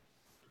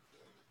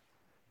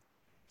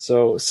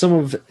 So some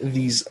of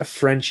these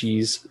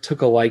Frenchies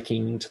took a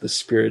liking to the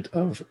spirit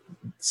of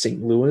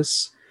St.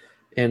 Louis,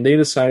 and they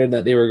decided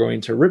that they were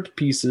going to rip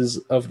pieces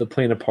of the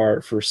plane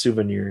apart for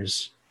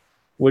souvenirs,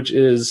 which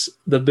is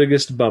the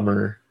biggest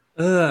bummer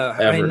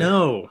ever. I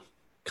know.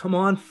 Come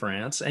on,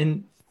 France.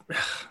 And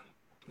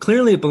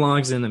clearly it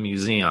belongs in the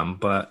museum,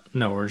 but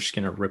no, we're just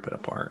going to rip it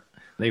apart.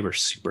 They were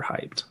super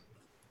hyped.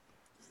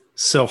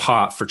 So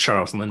hot for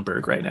Charles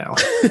Lindbergh right now.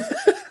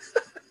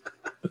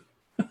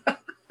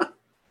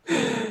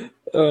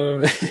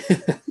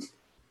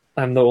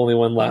 I'm the only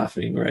one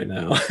laughing right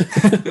now.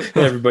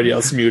 Everybody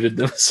else muted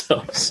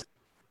themselves.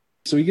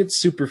 So he gets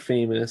super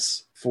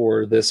famous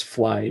for this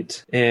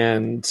flight,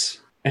 and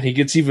he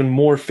gets even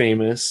more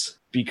famous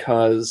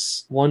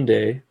because one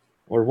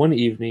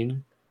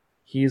evening,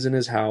 he's in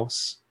his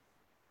house.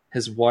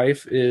 His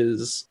wife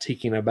is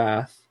taking a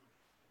bath,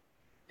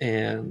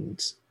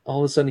 and all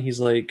of a sudden he's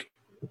like,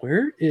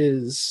 "Where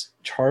is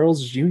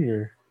Charles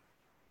Jr.?"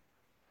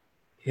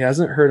 He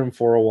hasn't heard him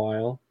for a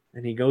while,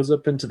 and he goes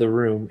up into the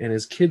room, and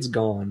his kid's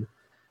gone.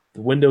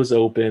 The window's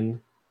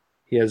open.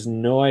 He has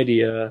no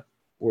idea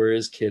where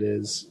his kid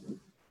is.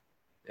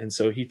 And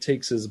so he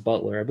takes his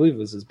butler, I believe it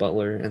was his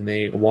butler, and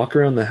they walk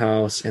around the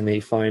house and they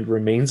find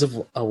remains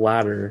of a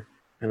ladder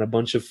and a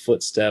bunch of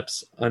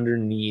footsteps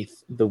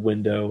underneath the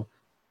window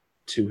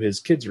to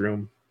his kid's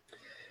room.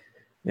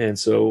 And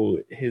so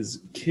his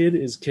kid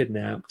is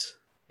kidnapped,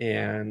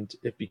 and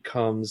it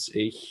becomes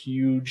a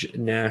huge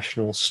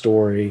national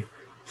story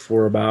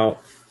for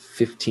about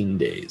 15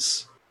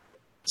 days.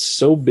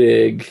 So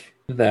big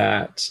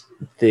that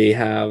they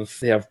have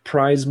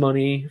prize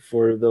money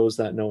for those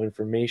that know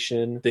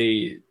information.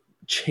 They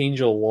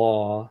change a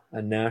law,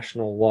 a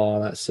national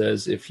law that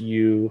says if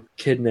you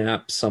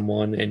kidnap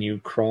someone and you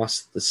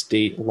cross the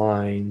state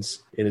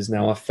lines, it is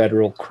now a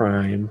federal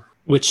crime.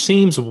 Which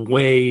seems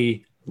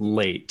way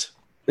late.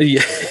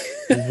 Yeah.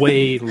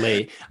 Way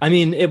late. I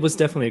mean, it was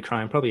definitely a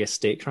crime, probably a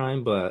state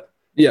crime, but...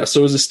 Yeah, so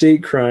it was a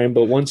state crime,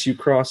 but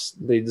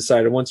they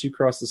decided once you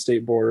cross the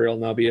state border, it'll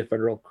now be a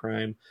federal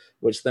crime,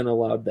 which then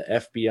allowed the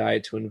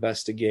FBI to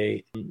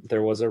investigate.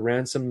 There was a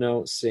ransom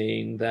note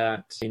saying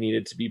that they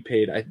needed to be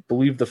paid. I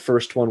believe the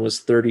first one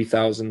was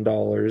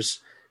 $30,000,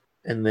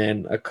 and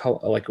then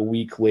a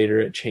week later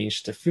it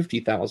changed to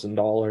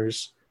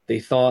 $50,000.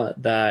 They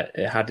thought that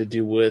it had to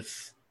do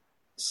with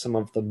some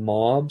of the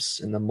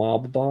mobs and the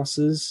mob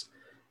bosses,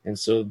 and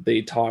so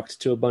they talked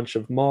to a bunch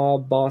of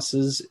mob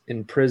bosses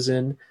in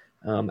prison,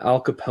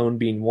 Al Capone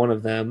being one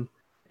of them.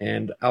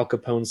 And Al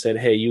Capone said,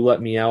 hey, you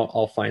let me out,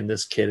 I'll find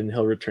this kid and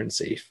he'll return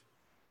safe.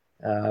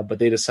 But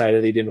they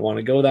decided they didn't want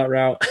to go that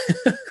route.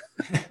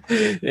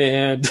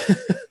 And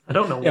I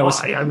don't know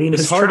why. I mean,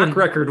 his track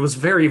record was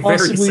very,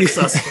 very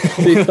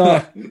successful. They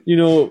thought,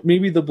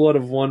 maybe the blood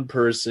of one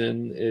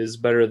person is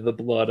better than the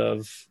blood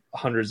of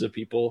hundreds of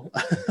people.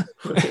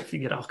 If you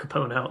get Al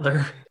Capone out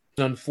there.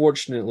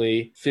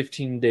 Unfortunately,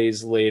 15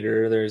 days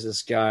later, there's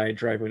this guy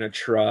driving a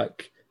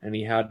truck and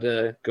he had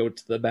to go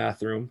to the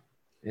bathroom.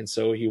 And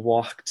so he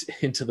walked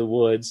into the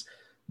woods,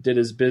 did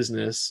his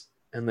business,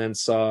 and then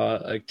saw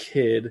a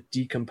kid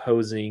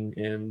decomposing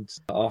and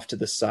off to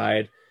the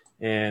side.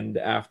 And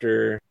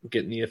after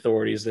getting the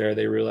authorities there,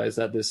 they realized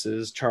that this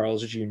is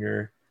Charles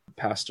Jr.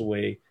 passed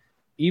away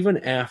even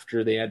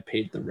after they had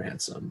paid the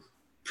ransom.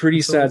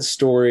 Pretty sad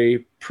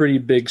story, pretty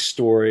big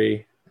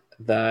story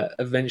that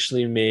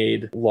eventually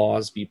made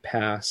laws be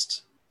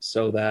passed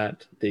so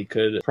that they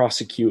could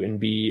prosecute and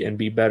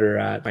be better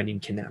at finding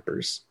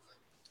kidnappers.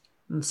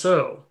 And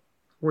so,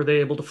 were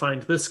they able to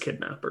find this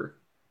kidnapper?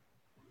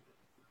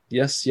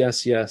 Yes,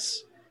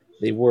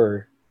 they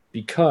were.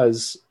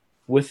 Because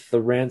with the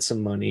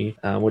ransom money,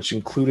 which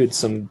included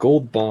some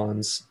gold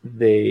bonds,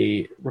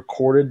 they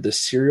recorded the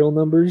serial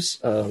numbers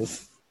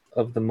of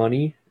the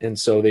money. And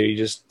so they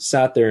just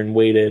sat there and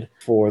waited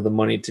for the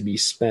money to be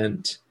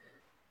spent.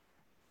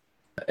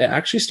 It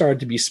actually started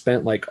to be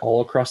spent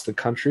all across the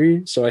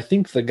country. So I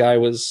think the guy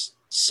was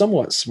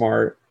somewhat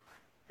smart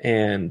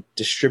and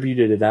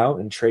distributed it out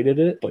and traded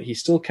it, but he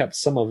still kept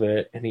some of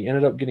it, and he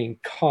ended up getting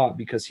caught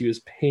because he was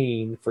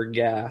paying for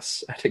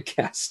gas at a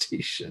gas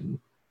station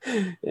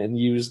and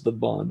used the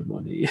bond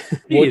money.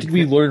 What did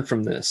we learn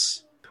from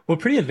this? Well,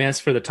 pretty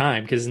advanced for the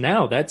time, because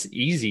now that's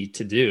easy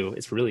to do.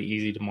 It's really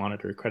easy to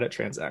monitor credit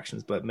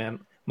transactions, but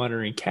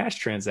monitoring cash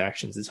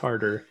transactions is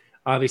harder.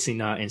 Obviously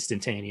not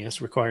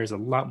instantaneous, requires a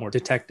lot more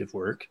detective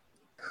work.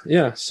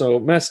 Yeah, so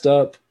messed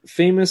up.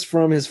 Famous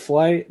from his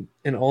flight,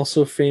 and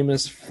also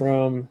famous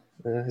from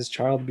his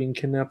child being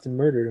kidnapped and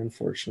murdered,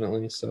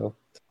 unfortunately. So,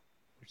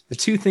 the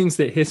two things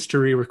that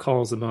history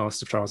recalls the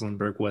most of Charles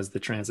Lindbergh was the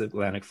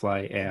transatlantic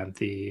flight and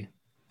the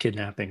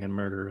kidnapping and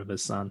murder of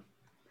his son.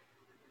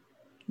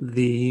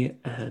 The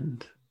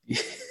end.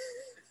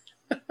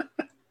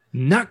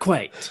 Not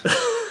quite.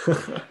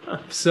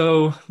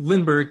 So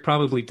Lindbergh,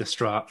 probably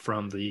distraught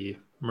from the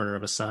murder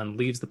of his son,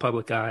 leaves the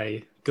public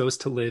eye, goes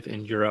to live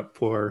in Europe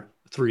for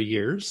 3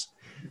 years,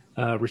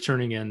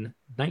 returning in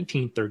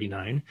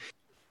 1939.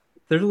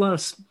 There's a lot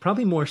of,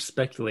 probably more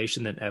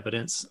speculation than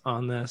evidence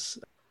on this.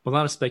 A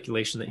lot of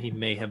speculation that he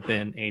may have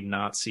been a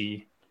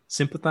Nazi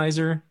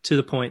sympathizer, to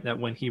the point that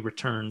when he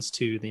returns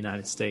to the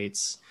United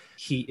States,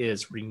 he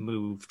is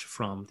removed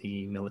from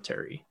the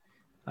military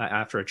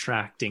after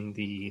attracting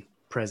the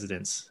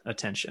president's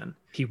attention.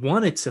 He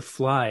wanted to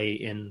fly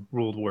in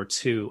World War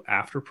II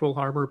after Pearl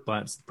Harbor,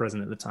 but the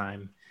president at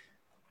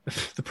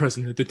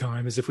the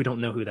time, as if we don't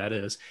know who that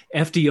is,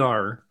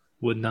 FDR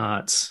would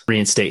not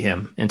reinstate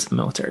him into the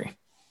military.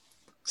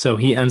 So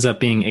he ends up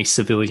being a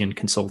civilian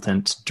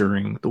consultant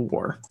during the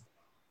war.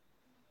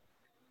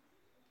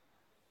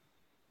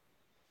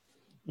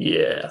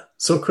 Yeah.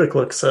 So Quick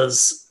Look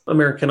says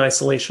American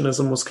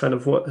isolationism was kind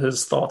of what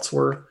his thoughts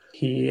were.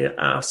 He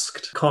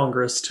asked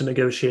Congress to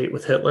negotiate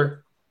with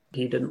Hitler.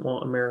 He didn't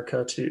want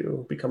America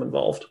to become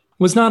involved.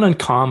 Was not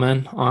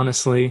uncommon,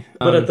 honestly.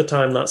 But at the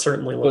time, that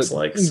certainly looks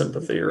like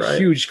sympathy, right?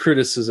 Huge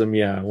criticism,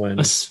 yeah. When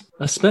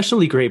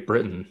especially Great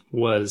Britain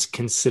was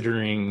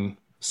considering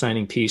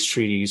signing peace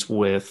treaties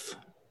with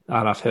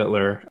Adolf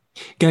Hitler.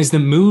 Guys, the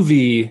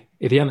movie,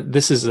 if you haven't,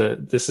 this is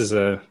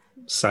a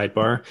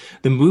sidebar.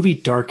 The movie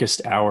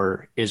Darkest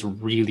Hour is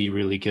really,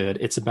 really good.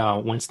 It's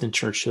about Winston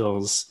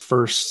Churchill's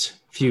first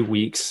few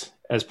weeks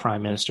as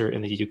prime minister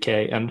in the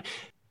UK. And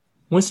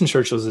Winston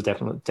Churchill is a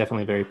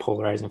definitely a very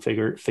polarizing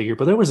figure,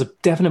 but there was a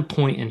definite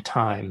point in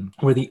time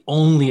where the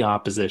only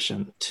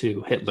opposition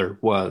to Hitler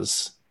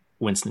was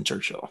Winston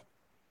Churchill.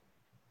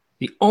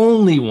 The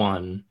only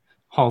one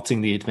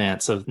halting the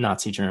advance of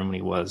Nazi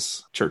Germany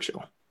was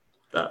Churchill.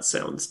 That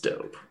sounds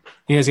dope.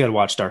 You guys got to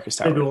watch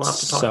Darkest Hour. Maybe we'll have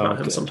to talk about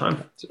him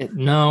sometime.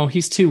 No,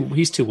 he's too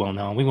well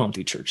known. We won't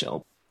do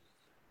Churchill.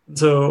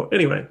 So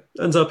anyway,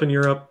 ends up in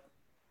Europe,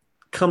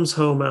 comes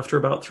home after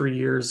about 3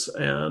 years,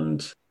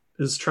 and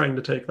is trying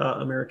to take that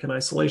American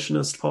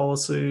isolationist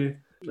policy,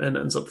 and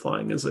ends up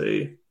flying as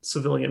a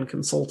civilian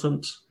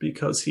consultant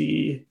because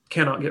he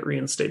cannot get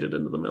reinstated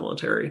into the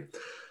military.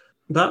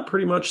 That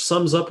pretty much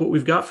sums up what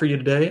we've got for you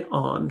today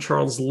on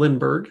Charles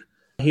Lindbergh.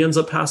 He ends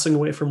up passing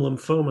away from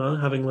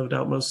lymphoma, having lived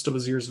out most of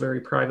his years very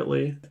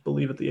privately, I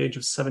believe at the age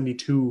of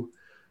 72,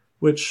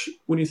 which,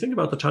 when you think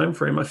about the time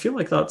frame, I feel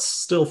like that's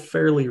still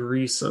fairly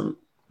recent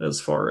as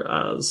far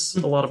as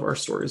a lot of our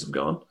stories have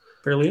gone.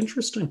 Fairly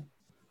interesting.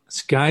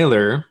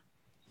 Skylar,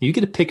 you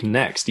get to pick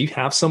next. Do you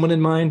have someone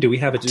in mind? Do we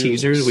have a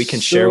teaser that we can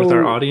share with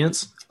our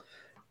audience?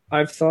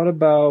 I've thought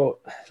about...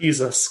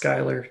 Tease us,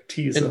 Skylar.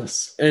 Tease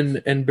us.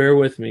 And bear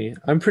with me.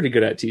 I'm pretty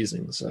good at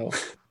teasing, so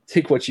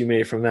take what you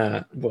may from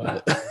that.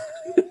 But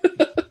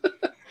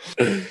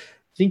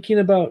thinking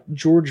about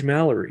George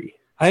Mallory.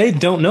 I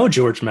don't know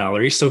George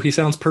Mallory, so he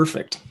sounds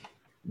perfect.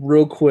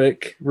 Real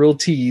quick, real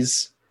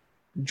tease.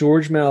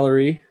 George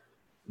Mallory,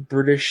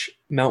 British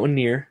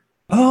mountaineer.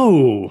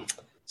 Oh!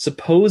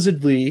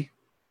 Supposedly,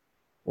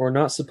 or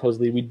not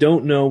supposedly, we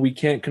don't know, we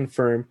can't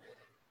confirm,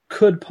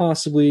 could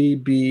possibly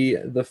be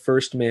the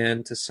first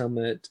man to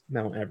summit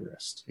Mount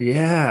Everest.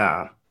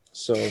 Yeah.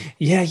 So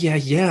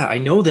Yeah. I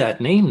know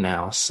that name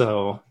now.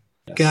 So,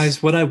 yes.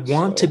 Guys, what I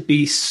want to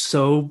be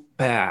so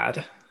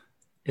bad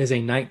is a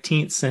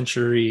 19th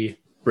century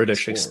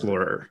British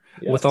explorer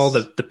yes. with all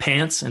the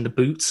pants and the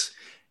boots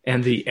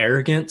and the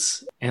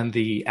arrogance and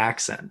the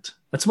accent.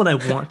 That's what I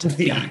want to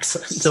the be.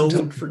 Accent. So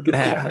don't forget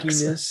bad. The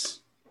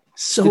cockiness.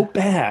 So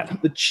bad.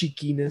 The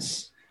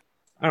cheekiness.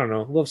 I don't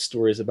know. Love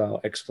stories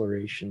about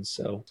exploration.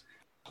 So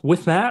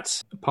with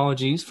that,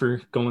 apologies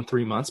for going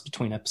 3 months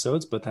between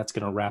episodes, but that's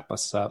going to wrap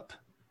us up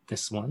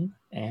this one.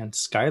 And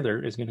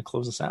Skylar is going to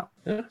close us out.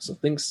 Yeah, so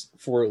thanks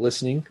for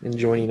listening and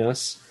joining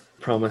us.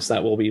 Promise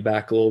that we'll be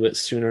back a little bit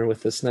sooner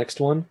with this next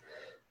one.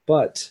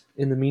 But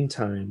in the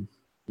meantime,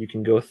 you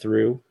can go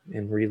through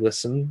and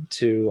re-listen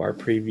to our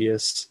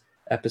previous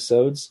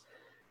episodes,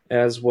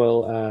 as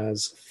well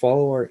as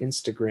follow our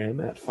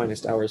Instagram at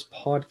Finest Hours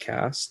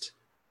Podcast.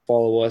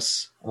 Follow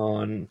us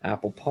on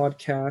Apple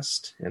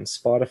Podcast and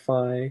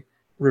Spotify.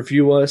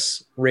 Review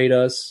us, rate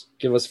us,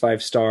 give us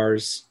 5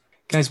 stars.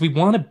 Guys, we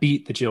want to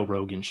beat the Joe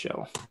Rogan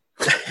show.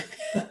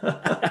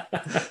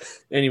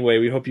 Anyway,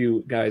 we hope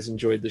you guys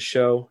enjoyed the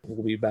show.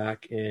 We'll be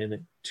back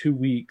in 2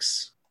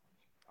 weeks.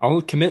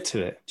 I'll commit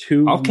to it.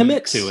 I'll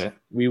commit to it.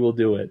 We will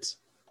do it.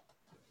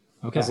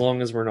 Okay. As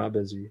long as we're not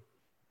busy.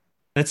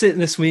 That's it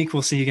this week.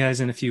 We'll see you guys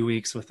in a few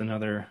weeks with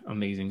another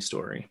amazing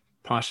story,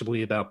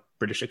 possibly about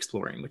British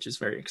exploring, which is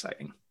very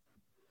exciting.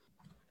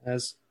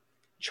 As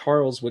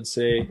Charles would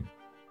say,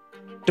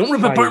 don't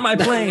rip apart my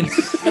plane.